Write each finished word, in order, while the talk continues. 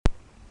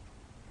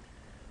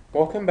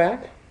Welcome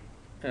back.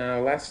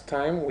 Last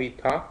time we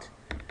talked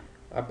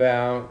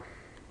about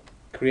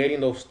creating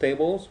those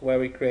tables where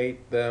we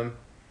create the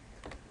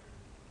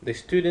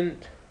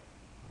student.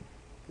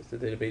 This is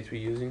the database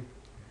we're using.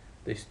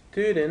 The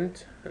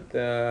student,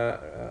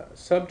 the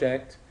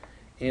subject,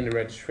 and the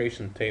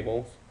registration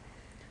tables.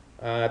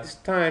 This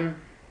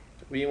time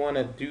we want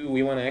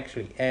to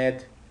actually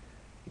add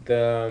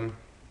the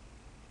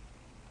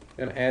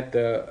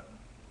the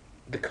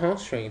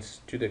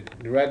constraints to the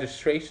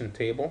registration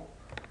table.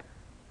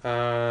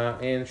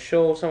 And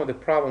show some of the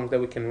problems that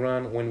we can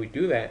run when we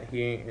do that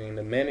here in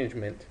the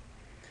management.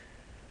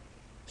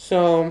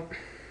 So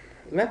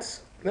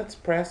let's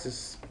press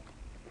this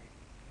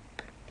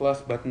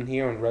plus button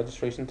here on the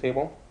registration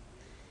table,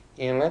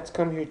 and let's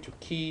come here to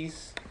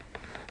keys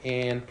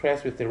and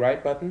press with the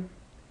right button.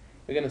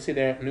 We're gonna see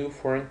there new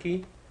foreign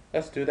key.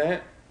 Let's do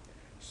that.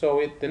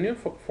 So the new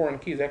foreign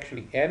key is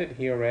actually added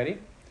here already.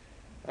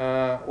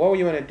 What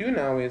we want to do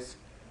now is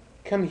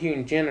come here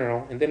in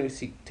general, and then we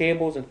see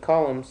tables and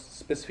columns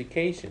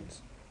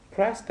specifications.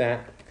 Press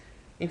that.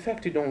 In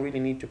fact, you don't really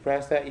need to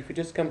press that. If you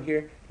just come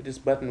here to this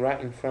button right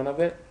in front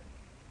of it,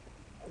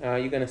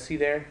 you're gonna see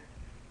there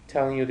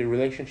telling you the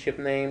relationship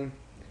name,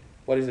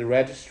 what is the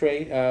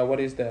registry, what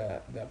is the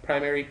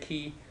primary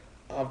key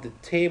of the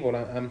table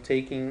I'm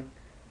taking.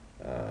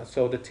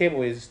 So the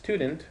table is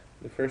student,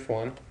 the first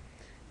one,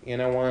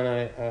 and I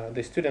want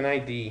the student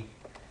ID.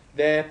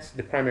 That's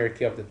the primary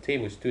key of the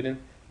table, student,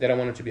 that I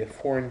want it to be a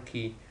foreign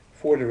key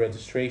for the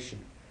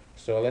registration.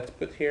 So let's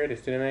put here the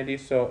student ID.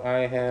 So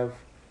I have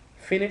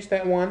finished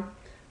that one.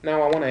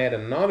 Now I want to add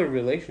another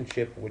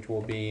relationship, which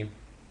will be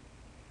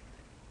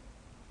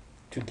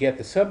to get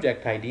the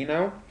subject ID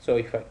now. So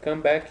if I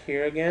come back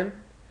here again,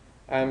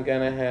 I'm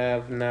gonna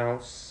have now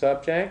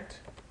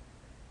subject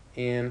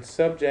and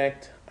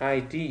subject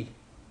ID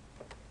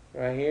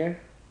right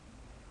here.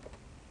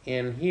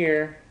 And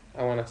here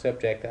I want a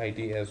subject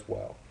ID as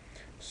well.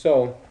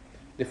 So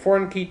the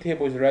foreign key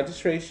table is the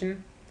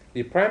registration.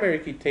 The primary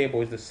key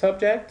table is the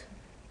subject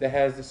that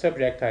has the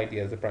subject ID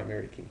as the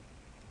primary key.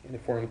 And the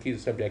foreign key is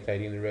the subject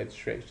ID in the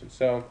registration.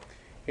 So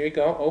here you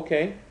go.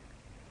 Okay.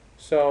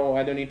 So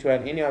I don't need to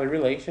add any other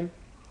relation.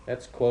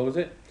 Let's close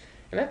it.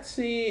 And let's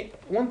see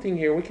one thing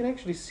here. We can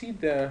actually see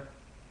the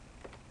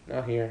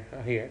here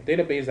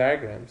database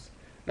diagrams.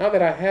 Now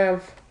that I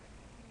have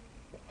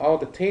all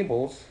the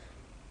tables,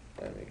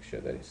 I'll make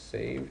sure that it's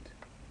saved.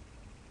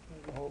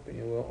 I'm hoping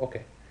it will.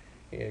 Okay,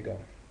 here you go.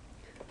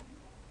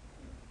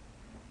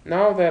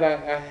 Now that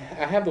I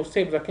have those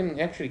tables, I can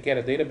actually get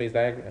a database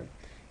diagram.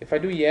 If I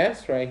do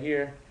yes right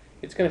here,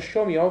 it's going to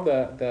show me all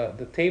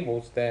the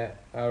tables that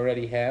I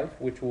already have,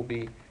 which will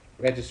be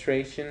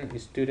registration,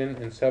 student,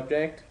 and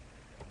subject.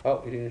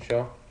 Oh, it didn't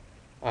show.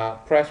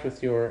 Press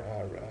with your,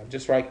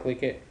 just right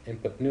click it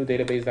and put new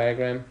database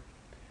diagram.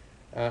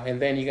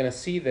 And then you're going to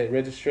see the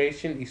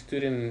registration,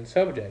 student, and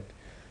subject.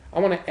 I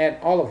want to add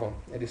all of them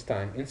at this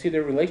time and see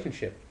the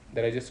relationship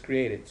that I just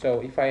created.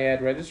 So if I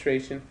add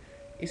registration,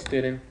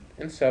 student,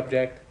 and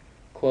subject,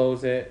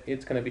 close it,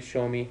 it's going to be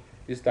showing me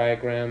this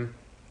diagram,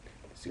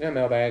 this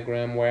UML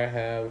diagram where I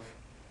have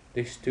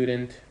the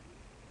student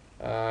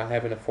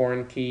having a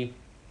foreign key.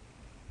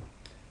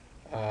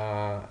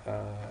 I'm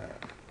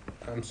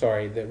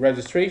sorry, the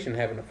registration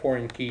having a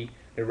foreign key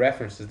that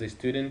references the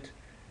student,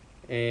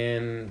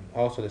 and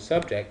also the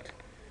subject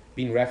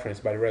being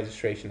referenced by the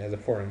registration as a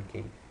foreign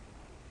key.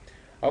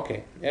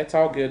 Okay, that's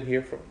all good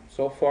here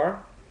so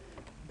far.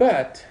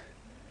 But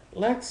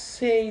let's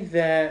say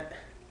that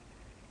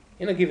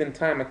in a given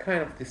time I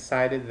kind of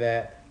decided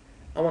that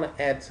I want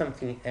to add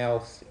something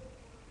else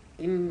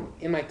in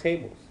my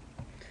tables.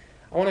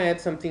 I want to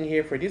add something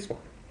here for this one.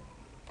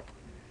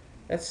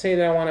 Let's say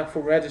that I want to,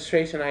 for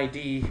registration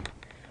ID,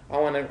 I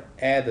want to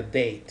add a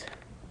date.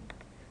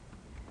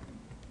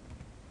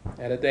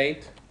 Add a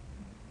date.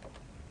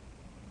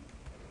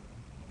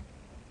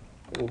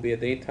 It will be a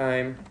date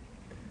time.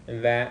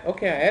 And that,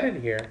 okay, I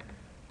added here.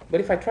 But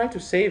if I try to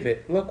save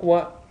it, look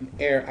what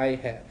error I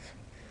have.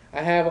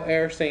 I have an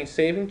error saying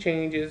saving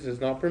changes is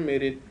not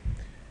permitted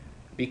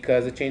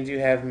because the changes you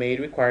have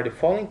made require the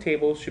following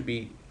tables should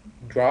be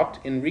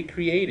dropped and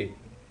recreated.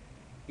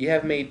 You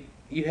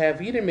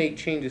have either made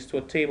changes to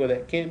a table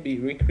that can't be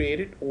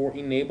recreated or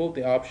enabled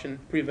the option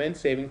prevent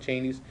saving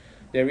changes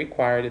that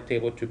require the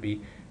table to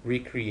be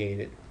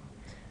recreated.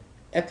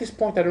 At this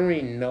point, I don't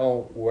really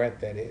know where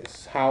that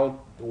is.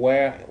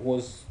 Where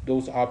was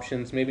those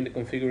options? Maybe in the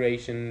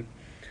configuration.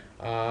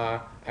 I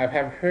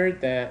have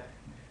heard that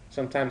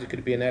sometimes it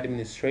could be an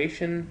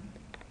administration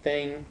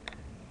thing.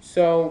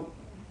 So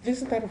this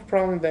is the type of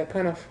problem that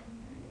kind of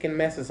can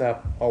messes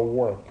up our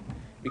work,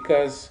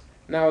 because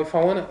now if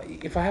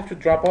I have to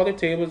drop all the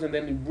tables and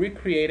then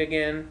recreate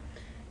again,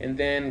 and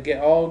then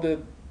get all the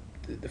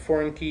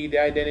foreign key, the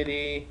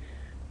identity,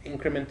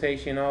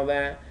 incrementation, all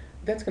that,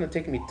 that's gonna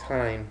take me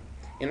time.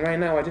 And right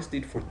now I just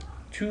did for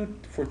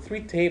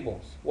 3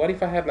 tables. What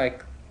if I had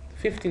like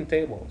 15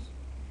 tables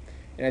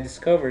and I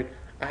discovered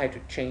I had to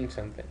change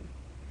something?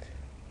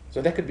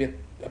 So that could be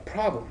a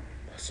problem.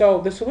 So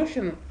the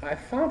solution I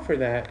found for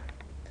that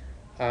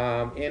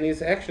And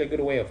it's actually a good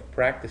way of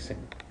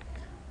practicing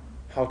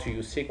how to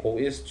use SQL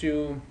is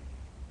to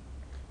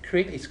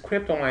create a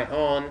script on my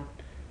own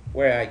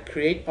where I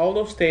create all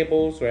those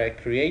tables, where I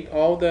create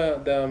all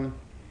the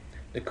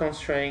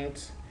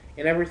constraints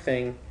and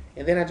everything,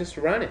 and then I just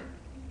run it.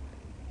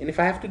 And if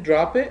I have to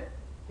drop it,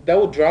 that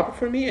will drop it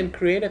for me and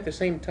create at the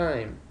same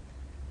time.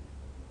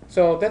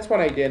 So that's what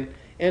I did.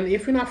 And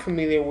if you're not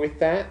familiar with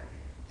that,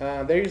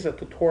 there is a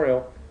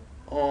tutorial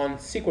on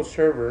SQL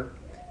Server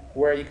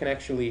where you can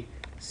actually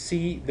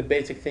see the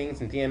basic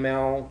things in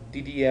DML,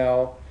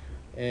 DDL,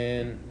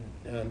 and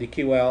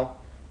DQL,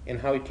 and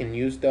how you can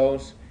use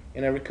those.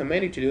 And I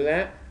recommend you to do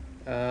that.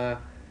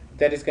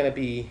 That is going to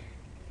be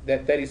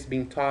that is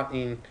being taught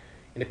in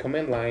the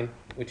command line,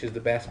 which is the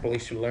best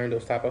place to learn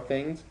those type of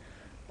things.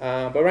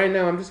 But right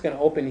now, I'm just going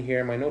to open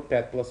here my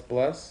Notepad++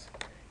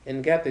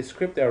 and get the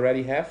script I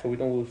already have, so we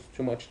don't lose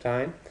too much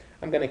time.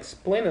 I'm going to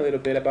explain a little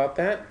bit about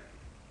that.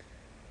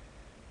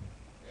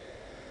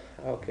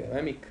 Okay,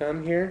 let me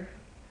come here.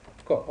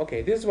 Cool.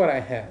 Okay, this is what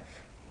I have.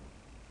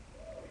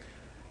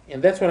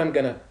 And that's what I'm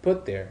going to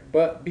put there.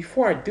 But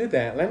before I do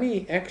that, let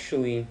me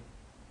actually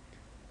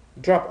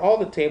drop all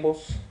the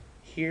tables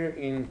here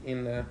in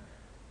the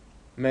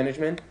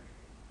management.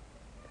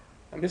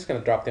 I'm just going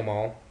to drop them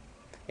all.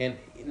 And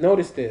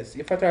notice this.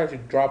 If I try to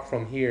drop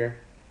from here,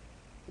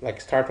 like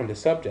start from the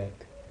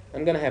subject,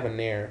 I'm going to have an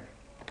error.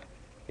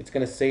 It's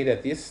going to say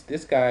that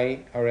this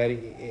guy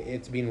already,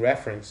 it's been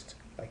referenced.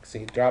 Like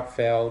say drop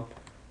failed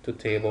to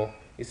table.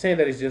 It's saying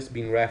that it's just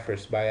being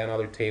referenced by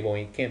another table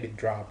and it can't be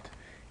dropped.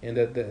 And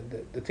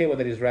the table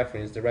that is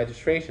referenced, the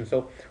registration.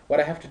 So what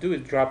I have to do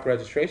is drop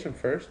registration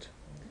first.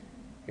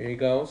 Here he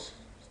goes.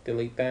 Let's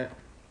delete that.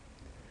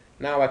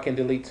 Now I can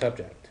delete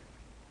subject.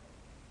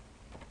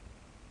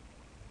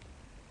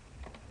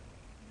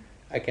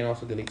 I can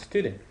also delete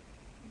student.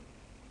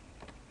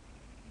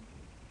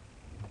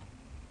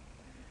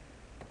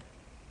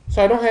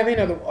 So I don't have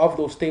any of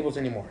those tables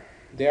anymore.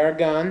 They are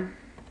gone.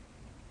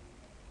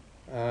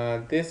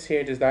 This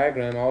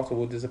diagram also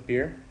will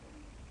disappear.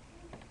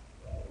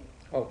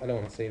 Oh, I don't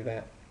want to save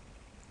that.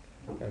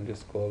 I'm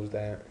just close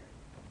that.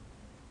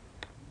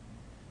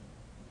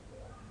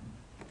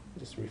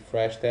 Just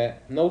refresh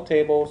that. No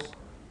tables.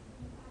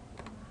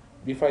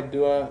 If I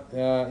do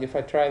if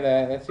I try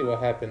that, let's see what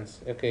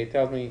happens. Okay, it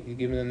tells me, it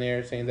gives me an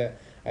error saying that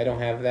I don't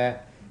have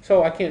that.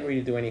 So I can't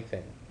really do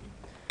anything.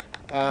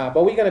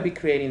 But we're gonna be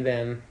creating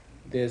then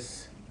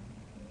this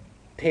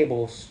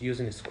tables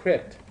using a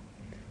script.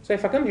 So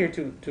if I come here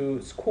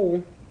to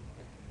school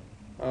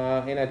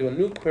and I do a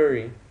new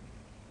query,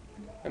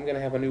 I'm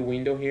gonna have a new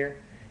window here.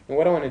 And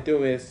what I want to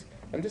do is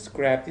I'm just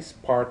grab this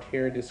part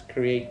here, this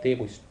create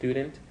table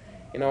student.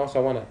 And also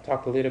I want to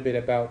talk a little bit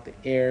about the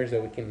errors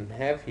that we can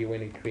have here when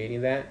we're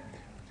creating that,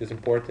 which is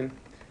important.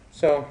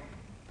 So I'm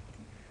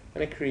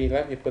gonna create,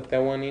 let me put that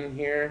one in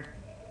here.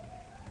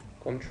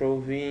 Control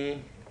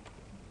V.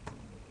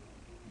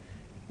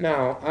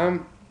 Now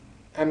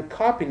I'm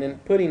copying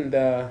and putting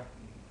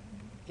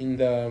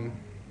in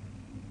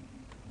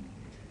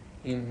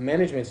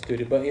Management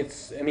Studio, but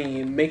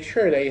make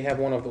sure that you have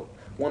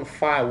one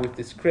file with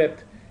the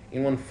script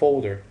in one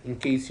folder in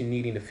case you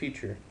need in the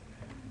future.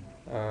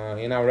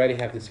 And I already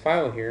have this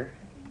file here,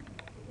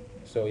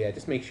 so yeah,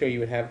 just make sure you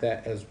would have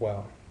that as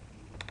well.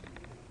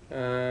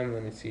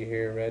 Let me see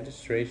here,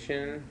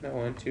 registration. I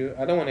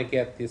don't want to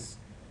get this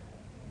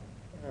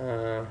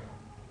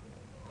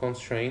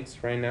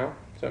constraints right now,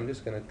 so I'm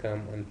just gonna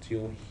come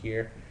until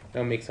here.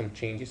 I'll make some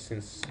changes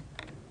since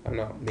I'm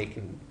not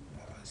making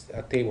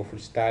a table for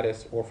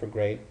status or for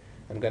grade.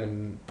 I'm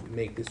gonna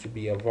make this to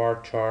be a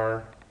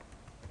varchar.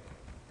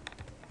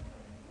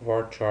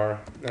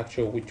 Not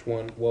sure which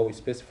one, what we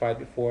specified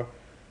before.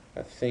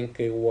 I think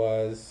it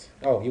was,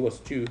 it was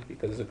 2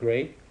 because it's a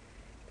grade.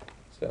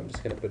 So I'm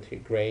just gonna put here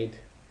grade.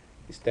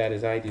 The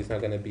status ID is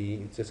not gonna be,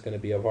 it's just gonna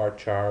be a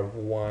varchar of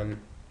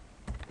 1.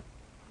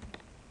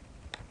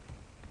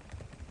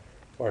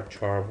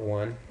 Varchar of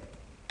 1.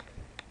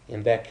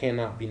 And that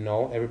cannot be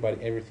null.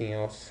 Everything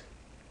else,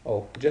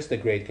 just the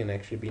grade can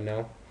actually be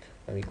null.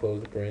 Let me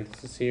close the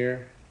parentheses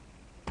here.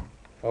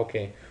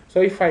 Okay,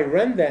 so if I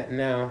run that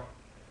now,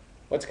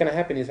 what's going to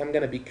happen is I'm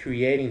going to be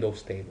creating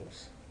those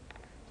tables.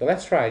 So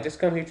let's try. Just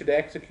come here to the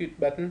execute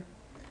button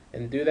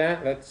and do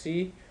that. Let's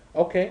see.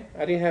 Okay,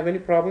 I didn't have any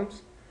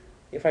problems.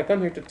 If I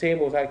come here to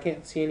tables, I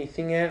can't see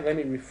anything yet. Let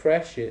me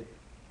refresh it.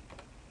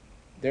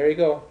 There you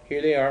go.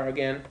 Here they are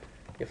again.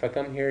 If I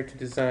come here to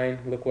design,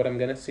 look what I'm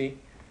going to see.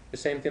 The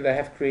same thing that I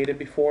have created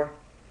before.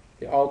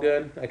 They're all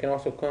good. I can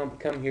also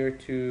come here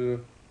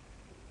to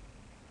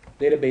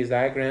database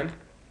diagram,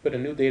 put a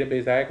new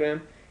database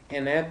diagram,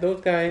 and add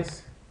those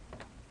guys.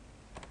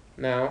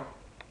 Now,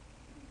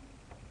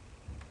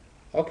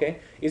 okay,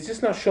 it's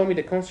just not showing me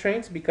the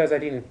constraints because I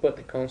didn't put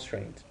the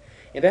constraints.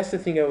 And that's the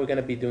thing that we're going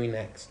to be doing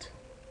next.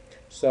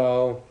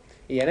 So,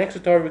 yeah, next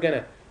tutorial we're going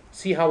to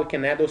see how we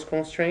can add those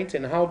constraints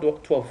and how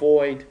to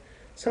avoid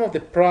some of the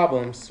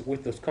problems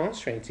with those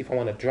constraints if I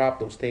want to drop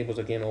those tables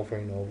again over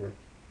and over.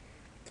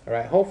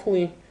 Alright,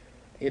 hopefully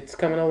it's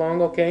coming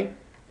along okay,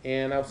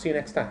 and I'll see you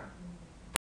next time.